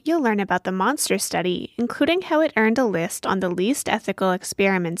you'll learn about the monster study, including how it earned a list on the least ethical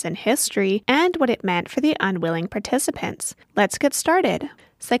experiments in history and what it meant for the unwilling participants. Let's get started.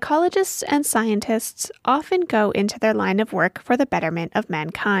 Psychologists and scientists often go into their line of work for the betterment of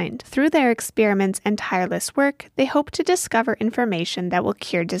mankind. Through their experiments and tireless work, they hope to discover information that will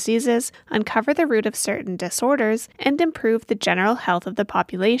cure diseases, uncover the root of certain disorders, and improve the general health of the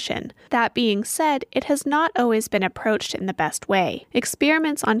population. That being said, it has not always been approached in the best way.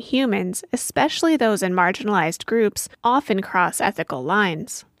 Experiments on humans, especially those in marginalized groups, often cross ethical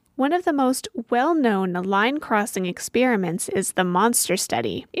lines. One of the most well-known line-crossing experiments is the monster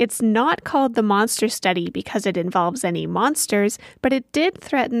study. It's not called the monster study because it involves any monsters, but it did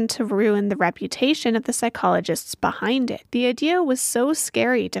threaten to ruin the reputation of the psychologists behind it. The idea was so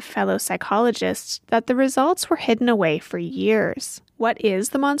scary to fellow psychologists that the results were hidden away for years. What is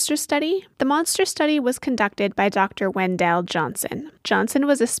the monster study? The monster study was conducted by Dr. Wendell Johnson. Johnson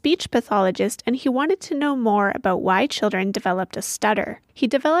was a speech pathologist and he wanted to know more about why children developed a stutter. He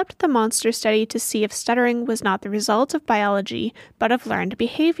developed the monster study to see if stuttering was not the result of biology, but of learned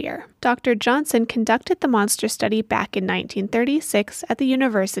behavior. Dr. Johnson conducted the monster study back in 1936 at the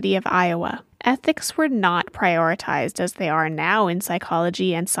University of Iowa. Ethics were not prioritized as they are now in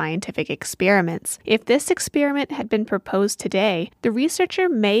psychology and scientific experiments. If this experiment had been proposed today, the researcher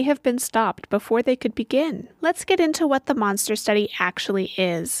may have been stopped before they could begin. Let's get into what the monster study actually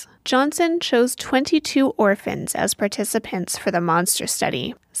is. Johnson chose 22 orphans as participants for the monster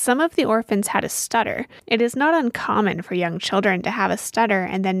study. Some of the orphans had a stutter. It is not uncommon for young children to have a stutter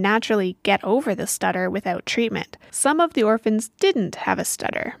and then naturally get over the stutter without treatment. Some of the orphans didn't have a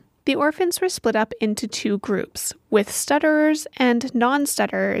stutter. The orphans were split up into two groups, with stutterers and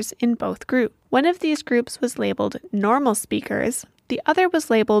non-stutterers in both groups. One of these groups was labeled normal speakers, the other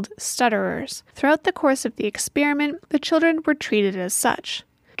was labeled stutterers. Throughout the course of the experiment, the children were treated as such.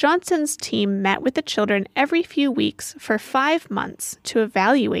 Johnson's team met with the children every few weeks for 5 months to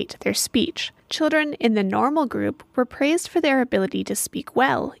evaluate their speech. Children in the normal group were praised for their ability to speak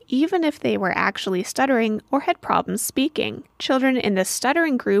well, even if they were actually stuttering or had problems speaking. Children in the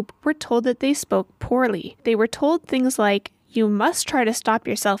stuttering group were told that they spoke poorly. They were told things like, "You must try to stop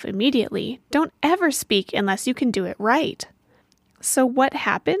yourself immediately. Don't ever speak unless you can do it right." So what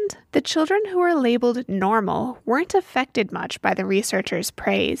happened? The children who were labeled normal weren't affected much by the researchers'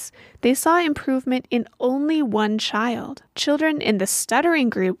 praise. They saw improvement in only one child. Children in the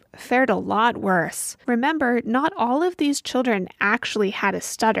stuttering group fared a lot worse. Remember, not all of these children actually had a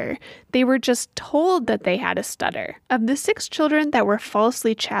stutter. They were just told that they had a stutter. Of the 6 children that were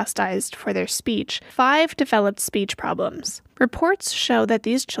falsely chastised for their speech, 5 developed speech problems. Reports show that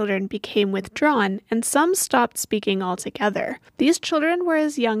these children became withdrawn and some stopped speaking altogether. These children were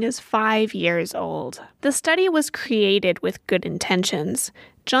as young as 5 years old. The study was created with good intentions.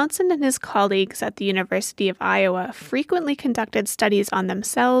 Johnson and his colleagues at the University of Iowa frequently conducted studies on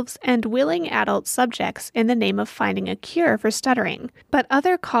themselves and willing adult subjects in the name of finding a cure for stuttering. But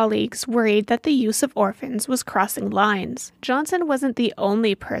other colleagues worried that the use of orphans was crossing lines. Johnson wasn't the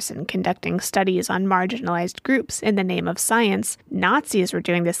only person conducting studies on marginalized groups in the name of science. Nazis were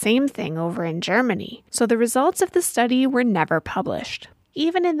doing the same thing over in Germany. So the results of the study were never published.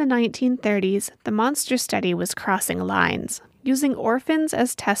 Even in the 1930s, the monster study was crossing lines. Using orphans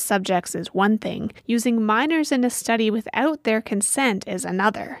as test subjects is one thing. Using minors in a study without their consent is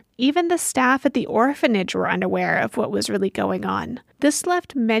another. Even the staff at the orphanage were unaware of what was really going on. This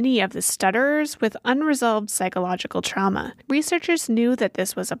left many of the stutterers with unresolved psychological trauma. Researchers knew that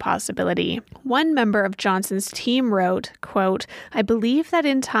this was a possibility. One member of Johnson's team wrote, quote, "I believe that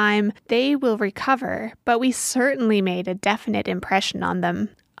in time they will recover, but we certainly made a definite impression on them,"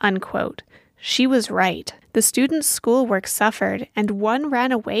 unquote. She was right. The students' schoolwork suffered, and one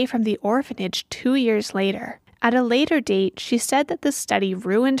ran away from the orphanage 2 years later. At a later date, she said that the study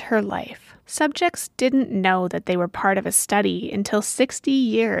ruined her life. Subjects didn't know that they were part of a study until 60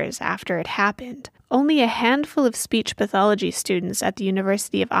 years after it happened. Only a handful of speech pathology students at the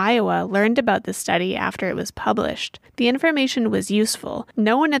University of Iowa learned about the study after it was published. The information was useful.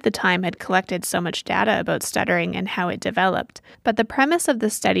 No one at the time had collected so much data about stuttering and how it developed. But the premise of the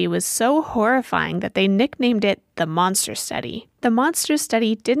study was so horrifying that they nicknamed it the Monster Study. The Monster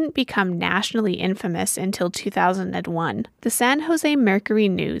Study didn't become nationally infamous until 2001. The San Jose Mercury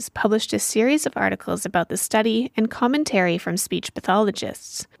News published a series of articles about the study and commentary from speech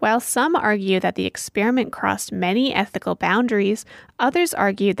pathologists. While some argue that the experiment crossed many ethical boundaries, others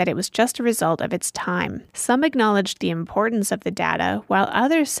argue that it was just a result of its time. Some acknowledged the importance of the data, while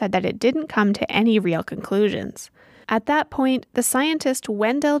others said that it didn't come to any real conclusions. At that point, the scientist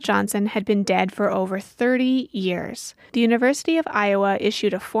Wendell Johnson had been dead for over 30 years. The University of Iowa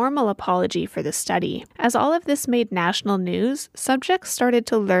issued a formal apology for the study. As all of this made national news, subjects started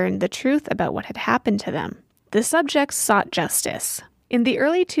to learn the truth about what had happened to them. The subjects sought justice. In the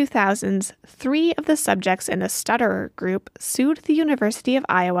early 2000s, 3 of the subjects in the stutterer group sued the University of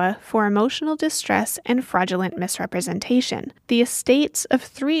Iowa for emotional distress and fraudulent misrepresentation. The estates of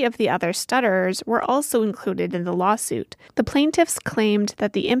 3 of the other stutterers were also included in the lawsuit. The plaintiffs claimed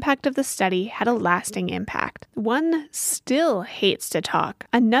that the impact of the study had a lasting impact. One still hates to talk.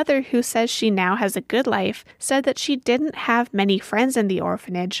 Another, who says she now has a good life, said that she didn't have many friends in the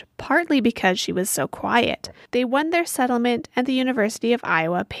orphanage, partly because she was so quiet. They won their settlement, and the University of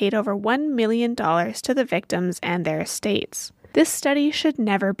Iowa paid over $1 million to the victims and their estates. This study should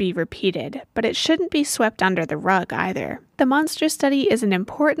never be repeated, but it shouldn't be swept under the rug either. The monster study is an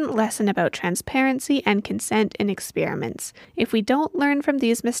important lesson about transparency and consent in experiments. If we don't learn from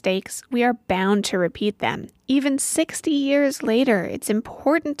these mistakes, we are bound to repeat them. Even 60 years later, it's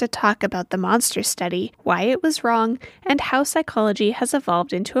important to talk about the monster study, why it was wrong, and how psychology has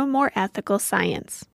evolved into a more ethical science.